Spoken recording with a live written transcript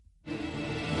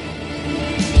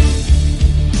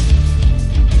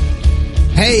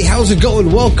Hey, how's it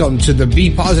going? Welcome to the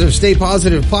Be Positive, Stay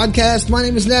Positive podcast. My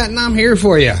name is Nat and I'm here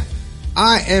for you.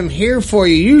 I am here for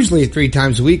you usually 3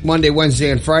 times a week, Monday, Wednesday,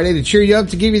 and Friday, to cheer you up,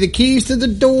 to give you the keys to the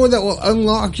door that will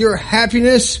unlock your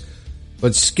happiness.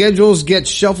 But schedules get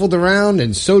shuffled around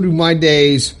and so do my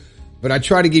days. But I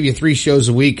try to give you 3 shows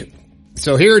a week.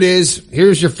 So here it is.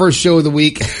 Here's your first show of the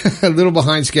week. A little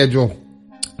behind schedule.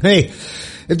 Hey,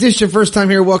 if this is your first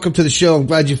time here, welcome to the show. I'm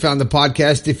glad you found the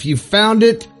podcast. If you found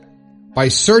it by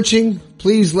searching,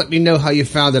 please let me know how you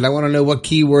found it. I want to know what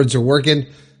keywords are working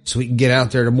so we can get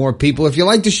out there to more people. If you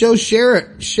like the show, share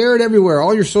it. Share it everywhere,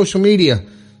 all your social media.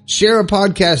 Share a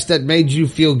podcast that made you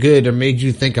feel good or made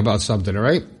you think about something, all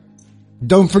right?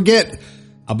 Don't forget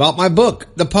about my book,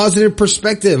 The Positive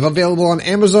Perspective, available on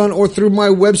Amazon or through my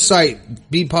website,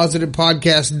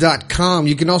 bepositivepodcast.com.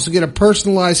 You can also get a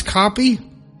personalized copy.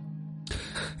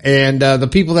 And the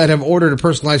people that have ordered a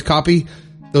personalized copy,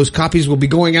 those copies will be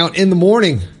going out in the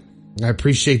morning. I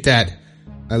appreciate that.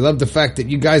 I love the fact that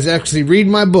you guys actually read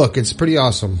my book. It's pretty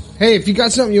awesome. Hey, if you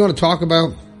got something you want to talk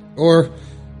about, or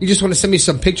you just want to send me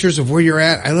some pictures of where you're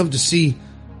at, I love to see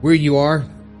where you are.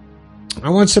 I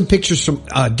want some pictures from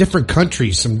different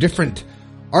countries, some different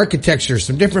architecture,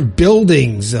 some different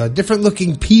buildings, different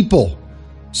looking people.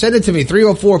 Send it to me,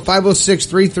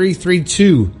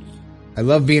 304-506-3332. I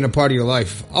love being a part of your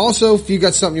life. Also, if you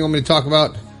got something you want me to talk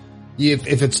about,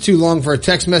 if it's too long for a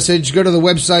text message, go to the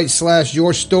website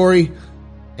 /yourstory,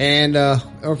 and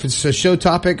or if it's a show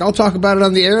topic, I'll talk about it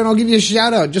on the air and I'll give you a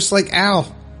shout out, just like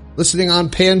Al, listening on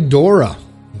Pandora.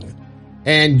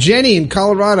 And Jenny in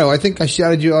Colorado, I think I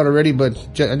shouted you out already, but I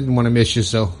didn't want to miss you,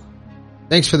 so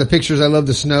thanks for the pictures. I love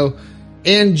the snow.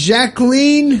 And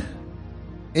Jacqueline,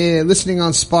 listening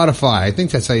on Spotify. I think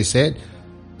that's how you say it.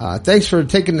 Thanks for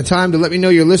taking the time to let me know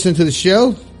you're listening to the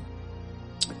show,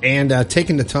 and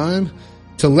taking the time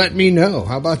to let me know.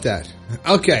 How about that?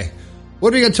 Okay.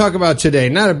 What are we going to talk about today?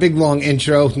 Not a big long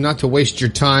intro, not to waste your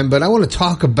time, but I want to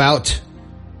talk about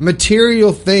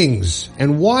material things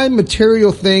and why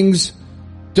material things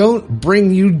don't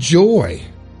bring you joy.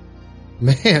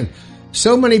 Man,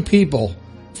 so many people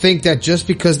think that just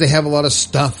because they have a lot of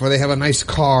stuff, or they have a nice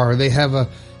car, or they have an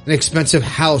expensive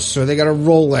house, or they got a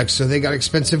Rolex, or they got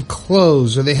expensive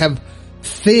clothes, or they have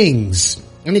things,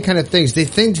 any kind of things, they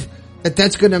think that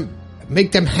that's going to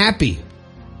make them happy.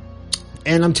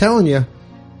 And I'm telling you,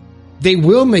 they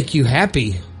will make you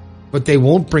happy, but they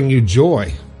won't bring you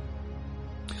joy.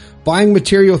 Buying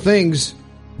material things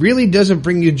really doesn't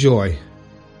bring you joy.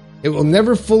 It will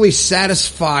never fully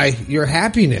satisfy your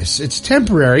happiness. It's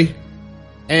temporary,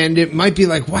 and it might be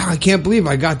like, wow, I can't believe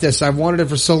I got this. I've wanted it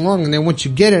for so long, and then once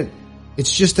you get it,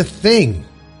 it's just a thing,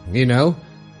 you know?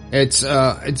 It's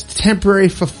temporary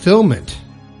fulfillment.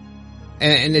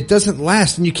 And it doesn't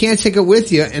last, and you can't take it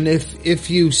with you. And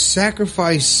if you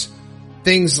sacrifice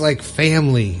things like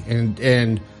family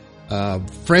and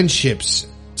friendships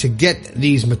to get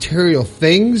these material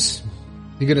things,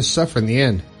 you're going to suffer in the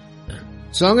end.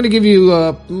 So I'm going to give you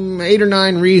 8 or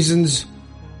 9 reasons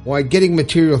why getting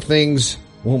material things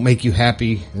won't make you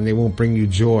happy and they won't bring you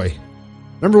joy.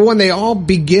 Number 1, they all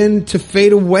begin to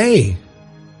fade away.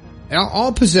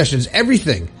 All possessions,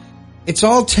 everything. It's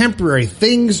all temporary.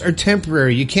 Things are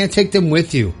temporary. You can't take them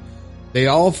with you. They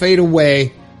all fade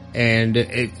away. And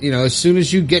as soon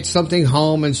as you get something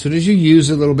home, and as soon as you use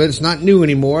it a little bit, it's not new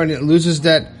anymore, and it loses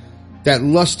that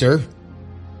luster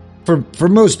for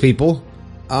most people.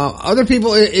 Other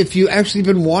people, if you actually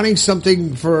been wanting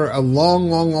something for a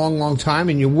long time,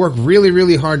 and you work really,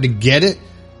 really hard to get it,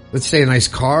 let's say a nice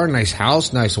car, nice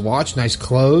house, nice watch, nice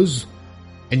clothes,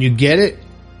 and you get it,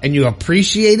 and you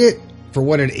appreciate it for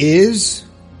what it is,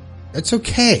 that's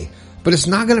okay. But it's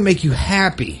not going to make you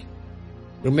happy.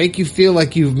 It'll make you feel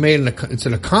like you've made it's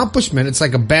an accomplishment. It's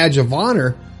like a badge of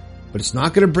honor, but it's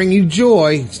not going to bring you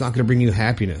joy. It's not going to bring you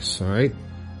happiness. All right.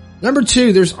 Number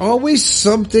 2, there's always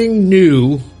something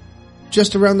new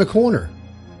just around the corner.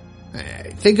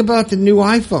 Think about the new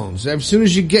iPhones. As soon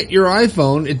as you get your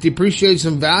iPhone, it depreciates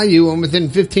in value, and within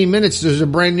 15 minutes, there's a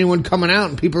brand new one coming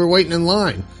out, and people are waiting in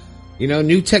line. You know,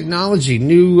 new technology,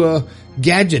 new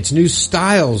gadgets, new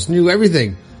styles, new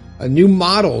everything. New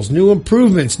models, new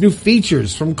improvements, new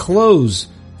features, from clothes,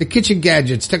 the kitchen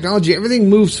gadgets, technology, everything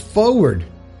moves forward.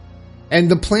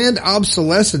 And the planned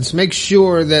obsolescence makes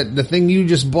sure that the thing you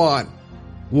just bought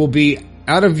will be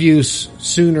out of use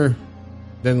sooner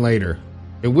than later.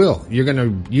 It will. You're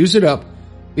going to use it up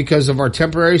because of our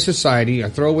temporary society, our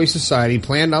throwaway society,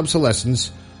 planned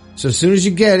obsolescence. So as soon as you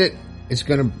get it,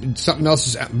 something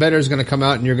else better is going to come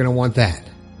out, and you're going to want that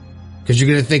because you're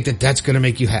going to think that that's going to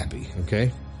make you happy.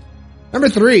 Okay. Number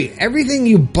 3, everything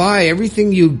you buy,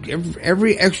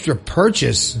 every extra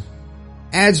purchase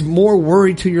adds more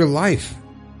worry to your life.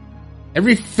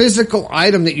 Every physical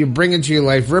item that you bring into your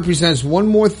life represents one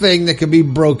more thing that could be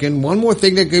broken, one more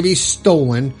thing that could be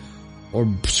stolen,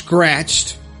 or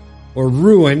scratched, or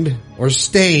ruined, or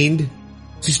stained.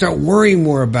 So you start worrying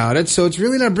more about it. So it's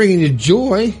really not bringing you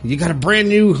joy. You got a brand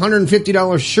new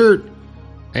 $150 shirt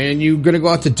and you're going to go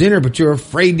out to dinner, but you're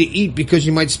afraid to eat because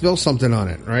you might spill something on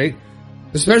it, right?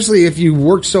 Especially if you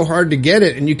work so hard to get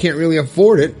it and you can't really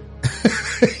afford it.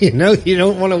 You know, you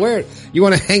don't want to wear it. You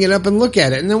want to hang it up and look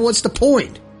at it. And then what's the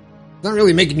point? It's not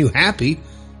really making you happy.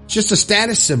 It's just a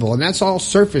status symbol, and that's all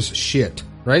surface shit,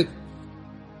 right?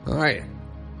 All right.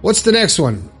 What's the next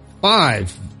one?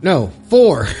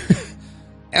 4.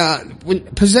 When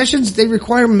possessions, they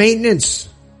require maintenance.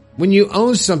 When you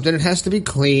own something, it has to be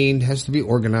cleaned, has to be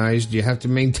organized. You have to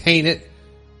maintain it.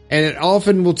 And it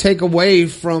often will take away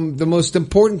from the most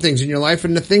important things in your life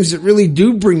and the things that really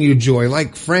do bring you joy,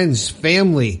 like friends,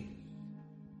 family,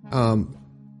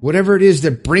 whatever it is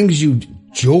that brings you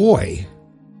joy.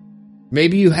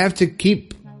 Maybe you have to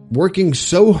keep working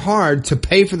so hard to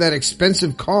pay for that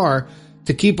expensive car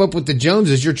to keep up with the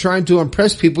Joneses. You're trying to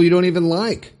impress people you don't even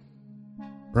like,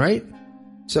 right?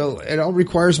 So it all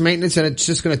requires maintenance, and it's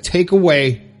just going to take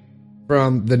away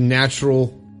from the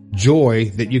natural joy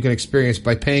that you can experience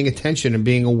by paying attention and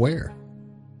being aware.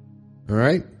 All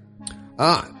right.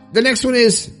 The next one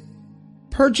is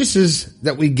purchases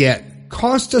that we get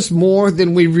cost us more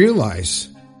than we realize.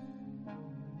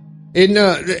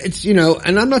 It's, you know,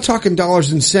 and I'm not talking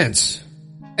dollars and cents.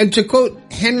 And to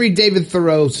quote Henry David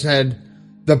Thoreau said,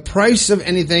 "The price of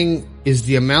anything is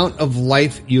the amount of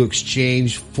life you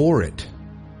exchange for it."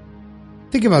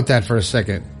 Think about that for a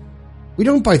second. We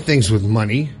don't buy things with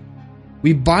money.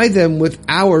 We buy them with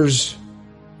hours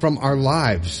from our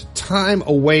lives, time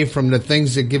away from the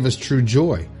things that give us true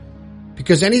joy.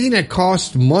 Because anything that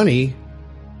costs money,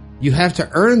 you have to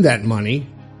earn that money.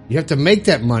 You have to make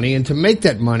that money. And to make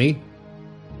that money,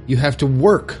 you have to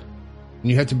work. And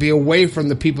you have to be away from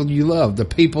the people you love, the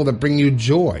people that bring you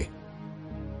joy.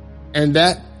 And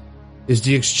that is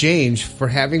the exchange for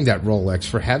having that Rolex,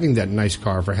 for having that nice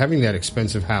car, for having that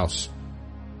expensive house.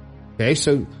 Okay,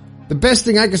 so the best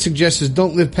thing I can suggest is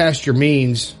don't live past your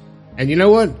means. And you know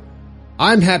what?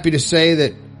 I'm happy to say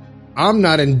that I'm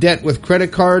not in debt with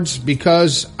credit cards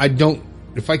because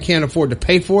if I can't afford to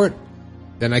pay for it,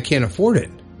 then I can't afford it.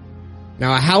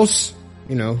 Now a house,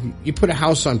 you know, you put a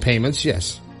house on payments,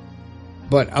 yes.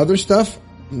 But other stuff,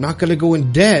 I'm not going to go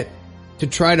in debt to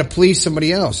try to please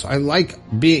somebody else. I like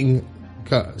being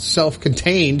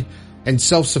self-contained and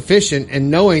self-sufficient and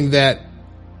knowing that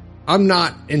I'm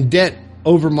not in debt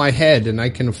over my head and I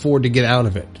can afford to get out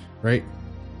of it, right?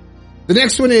 The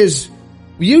next one is,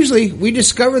 usually we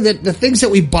discover that the things that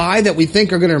we buy that we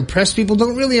think are going to impress people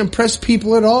don't really impress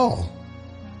people at all.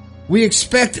 We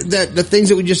expect that the things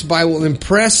that we just buy will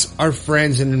impress our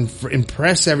friends and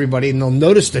impress everybody, and they'll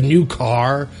notice the new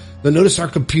car, they'll notice our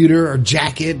computer or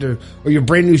jacket or your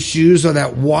brand new shoes or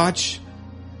that watch.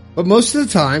 But most of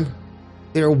the time,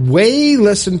 they're way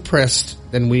less impressed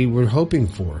than we were hoping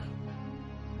for.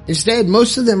 Instead,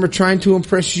 most of them are trying to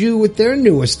impress you with their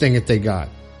newest thing that they got.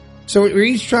 So we're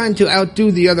each trying to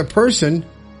outdo the other person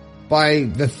by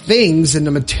the things and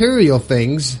the material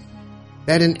things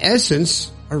that in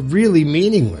essence are really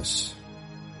meaningless.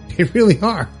 They really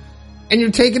are. And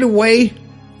you're taken away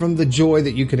from the joy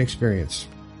that you can experience.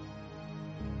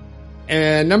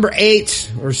 And number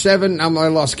 8 or 7, I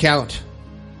lost count.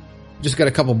 Just got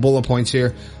a couple bullet points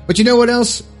here. But you know what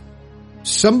else?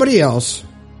 Somebody else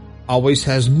always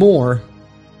has more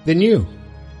than you.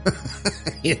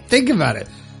 You think about it.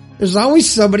 There's always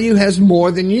somebody who has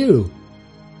more than you.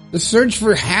 The search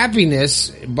for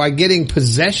happiness by getting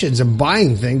possessions and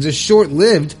buying things is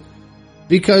short-lived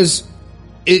because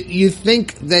you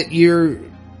think that you're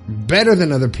better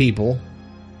than other people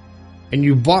and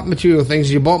you bought material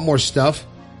things, you bought more stuff.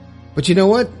 But you know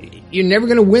what? You're never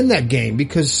going to win that game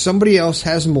because somebody else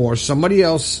has more. Somebody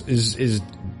else is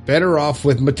better off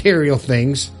with material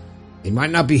things. They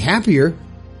might not be happier,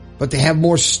 but they have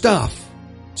more stuff.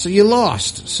 So you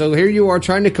lost. So here you are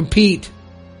trying to compete.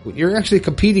 You're actually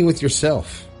competing with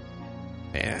yourself.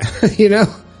 You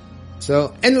know?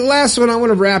 So, and the last one, I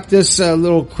want to wrap this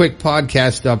little quick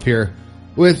podcast up here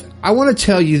with, I want to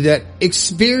tell you that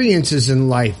experiences in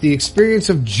life, the experience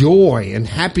of joy and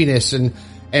happiness and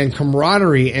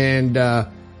camaraderie and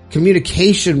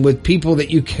communication with people that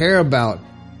you care about,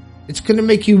 it's going to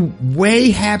make you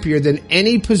way happier than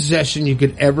any possession you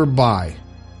could ever buy.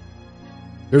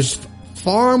 There's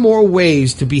far more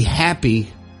ways to be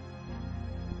happy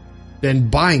than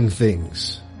buying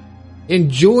things.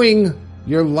 Enjoying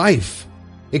your life,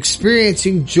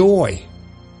 experiencing joy,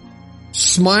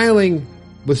 smiling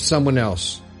with someone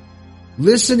else,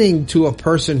 listening to a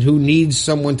person who needs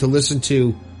someone to listen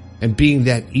to and being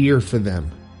that ear for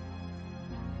them,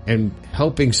 and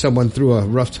helping someone through a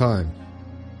rough time.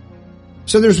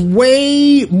 So there's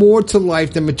way more to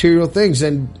life than material things,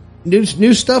 and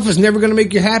new stuff is never going to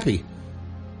make you happy.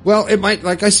 Well, it might,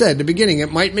 like I said at the beginning,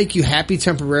 it might make you happy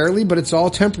temporarily, but it's all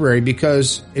temporary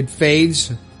because it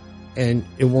fades and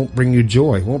it won't bring you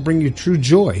joy. It won't bring you true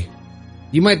joy.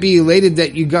 You might be elated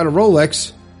that you got a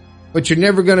Rolex, but you're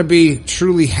never going to be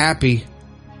truly happy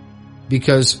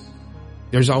because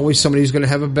there's always somebody who's going to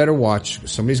have a better watch,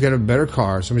 somebody's going to have a better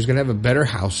car, somebody's going to have a better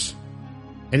house.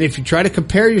 And if you try to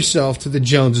compare yourself to the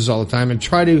Joneses all the time and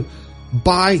try to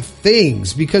buy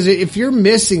things, because if you're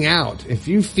missing out, if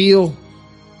you feel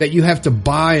that you have to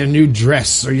buy a new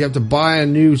dress or you have to buy a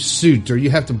new suit or you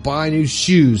have to buy new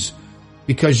shoes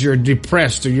because you're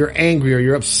depressed or you're angry or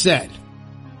you're upset,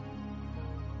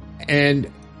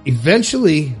 and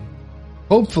eventually,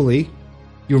 hopefully,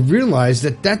 you'll realize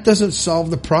that that doesn't solve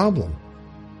the problem.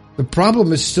 The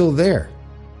problem is still there.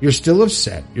 You're still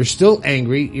upset. You're still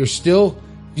angry. You still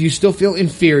feel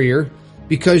inferior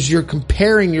because you're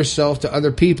comparing yourself to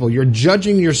other people. You're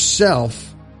judging yourself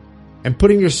and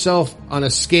putting yourself on a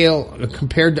scale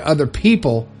compared to other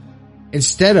people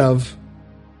instead of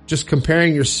just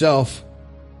comparing yourself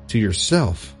to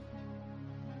yourself.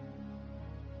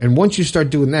 And once you start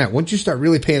doing that, once you start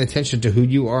really paying attention to who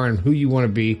you are and who you want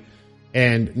to be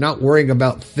and not worrying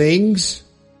about things,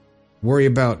 worry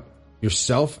about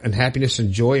yourself and happiness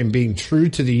and joy and being true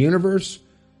to the universe,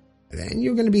 then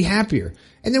you're going to be happier.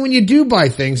 And then when you do buy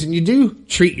things and you do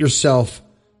treat yourself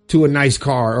to a nice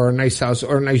car or a nice house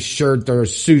or a nice shirt or a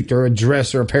suit or a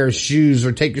dress or a pair of shoes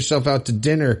or take yourself out to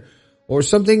dinner or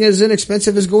something as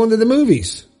inexpensive as going to the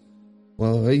movies.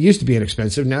 Well, it used to be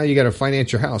inexpensive. Now you got to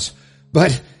finance your house.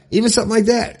 But even something like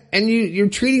that. And you're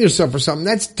treating yourself for something.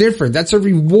 That's different. That's a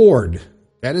reward.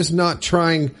 That is not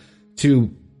trying to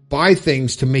buy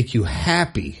things to make you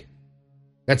happy.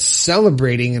 That's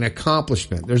celebrating an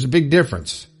accomplishment. There's a big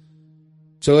difference.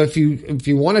 So if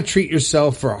you want to treat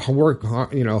yourself for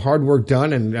hard work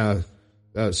done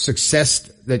and success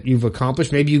that you've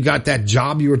accomplished, maybe you got that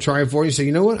job you were trying for. You say,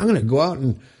 you know what? I'm going to go out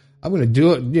and I'm going to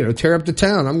do it. Tear up the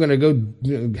town. I'm going to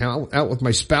go out with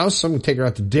my spouse. I'm going to take her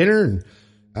out to dinner, and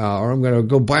or I'm going to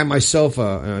go buy myself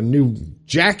a new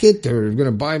jacket, or I'm going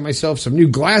to buy myself some new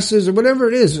glasses, or whatever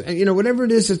it is. Whatever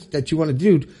it is that you want to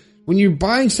do. When you're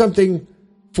buying something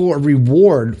for a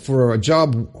reward for a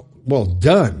job well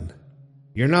done,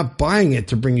 you're not buying it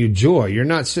to bring you joy. You're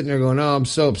not sitting there going, "Oh, I'm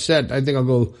so upset. I think I'll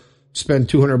go spend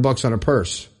 $200 on a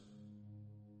purse."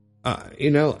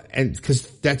 And because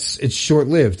it's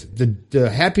short-lived. The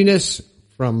happiness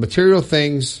from material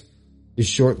things is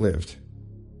short-lived.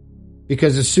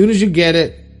 Because as soon as you get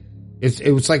it,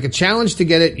 it's like a challenge to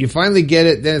get it. You finally get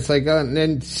it, then it's like, and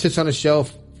then it sits on a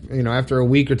shelf, after a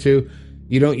week or two,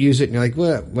 you don't use it, and you're like,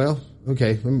 well,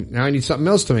 okay, now I need something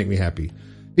else to make me happy.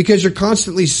 Because you're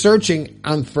constantly searching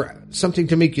for something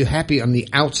to make you happy on the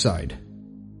outside.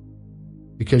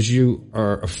 Because you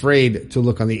are afraid to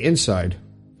look on the inside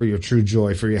for your true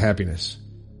joy, for your happiness.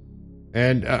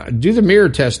 And do the mirror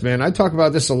test, man. I talk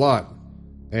about this a lot.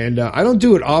 And I don't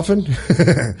do it often.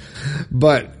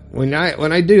 But when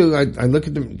I do, I look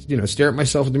at the, stare at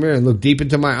myself in the mirror and look deep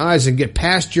into my eyes and get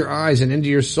past your eyes and into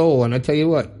your soul. And I tell you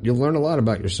what, you'll learn a lot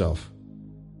about yourself.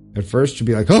 At first, you'll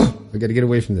be like, oh, I got to get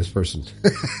away from this person.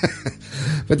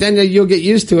 But then you'll get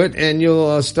used to it, and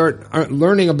you'll start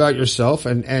learning about yourself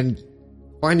and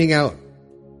finding out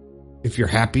if you're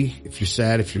happy, if you're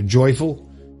sad, if you're joyful,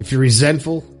 if you're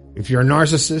resentful, if you're a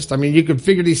narcissist. I mean, you can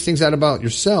figure these things out about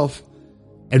yourself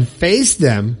and face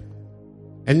them,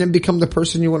 and then become the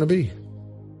person you want to be.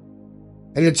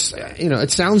 And it's,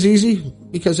 it sounds easy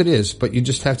because it is, but you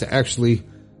just have to actually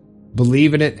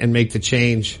believe in it and make the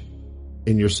change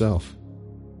in yourself.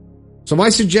 So my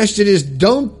suggestion is,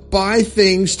 don't buy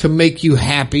things to make you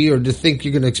happy or to think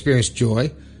you're going to experience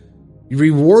joy. You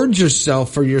reward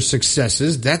yourself for your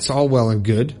successes. That's all well and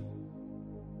good.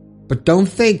 But don't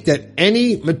think that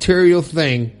any material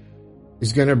thing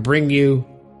is going to bring you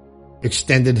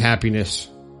extended happiness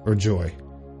or joy.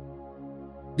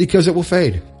 Because it will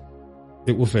fade.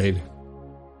 It will fade.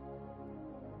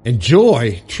 And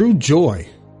joy, true joy,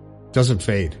 doesn't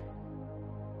fade.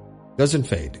 Doesn't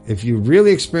fade. If you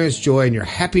really experience joy and you're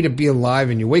happy to be alive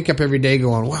and you wake up every day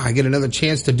going, wow, I get another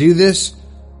chance to do this,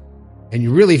 and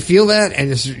you really feel that,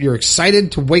 and you're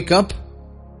excited to wake up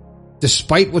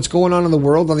despite what's going on in the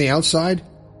world on the outside,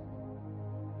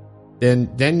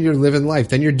 then you're living life.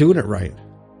 Then you're doing it right.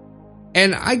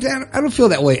 And I don't feel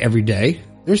that way every day.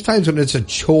 There's times when it's a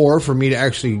chore for me to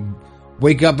actually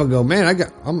wake up and go,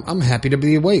 man, I'm happy to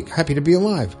be awake, happy to be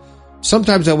alive.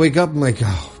 Sometimes I wake up and I'm like,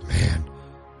 oh man,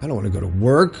 I don't want to go to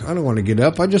work. I don't want to get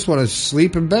up. I just want to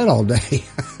sleep in bed all day.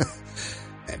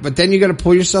 But then you got to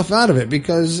pull yourself out of it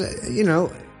because,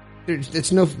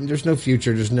 there's no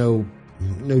future. There's no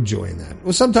joy in that.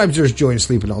 Well, sometimes there's joy in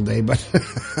sleeping all day, but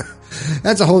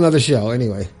that's a whole nother show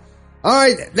anyway. All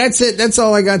right. That's it. That's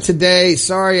all I got today.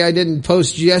 Sorry I didn't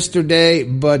post yesterday,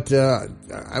 but,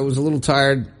 I was a little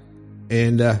tired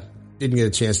and, didn't get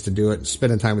a chance to do it.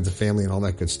 Spending time with the family and all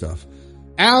that good stuff.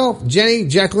 Al, Jenny,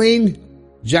 Jacqueline.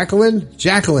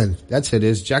 That's it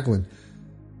is. Jacqueline.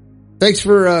 Thanks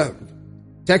for,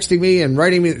 texting me and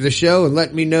writing me the show and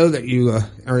letting me know that you,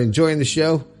 are enjoying the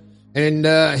show. And,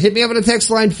 hit me up on the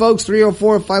text line, folks,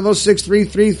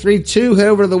 304-506-3332. Head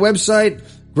over to the website.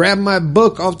 Grab my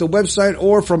book off the website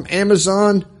or from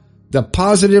Amazon, The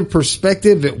Positive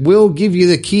Perspective. It will give you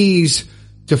the keys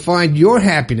to find your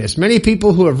happiness. Many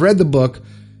people who have read the book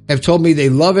have told me they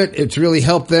love it. It's really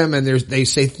helped them. And they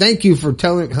say, thank you for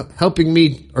helping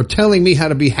me or telling me how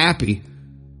to be happy.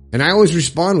 And I always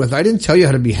respond with, I didn't tell you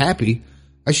how to be happy.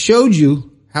 I showed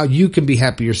you how you can be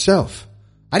happy yourself.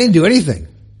 I didn't do anything.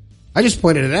 I just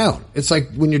pointed it out. It's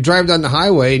like when you drive down the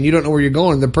highway and you don't know where you're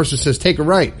going, the person says, take a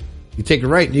right. You take a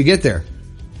right and you get there.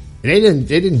 And they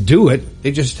didn't do it.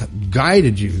 They just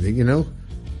guided you,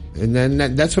 and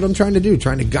then that's what I'm trying to do,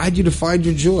 trying to guide you to find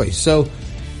your joy. So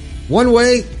one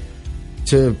way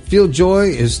to feel joy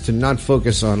is to not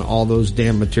focus on all those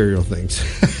damn material things.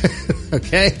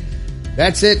 Okay.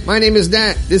 That's it. My name is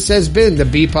Nat. This has been the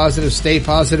Be Positive, Stay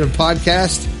Positive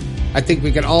podcast. I think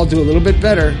we can all do a little bit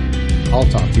better. I'll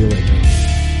talk to you later.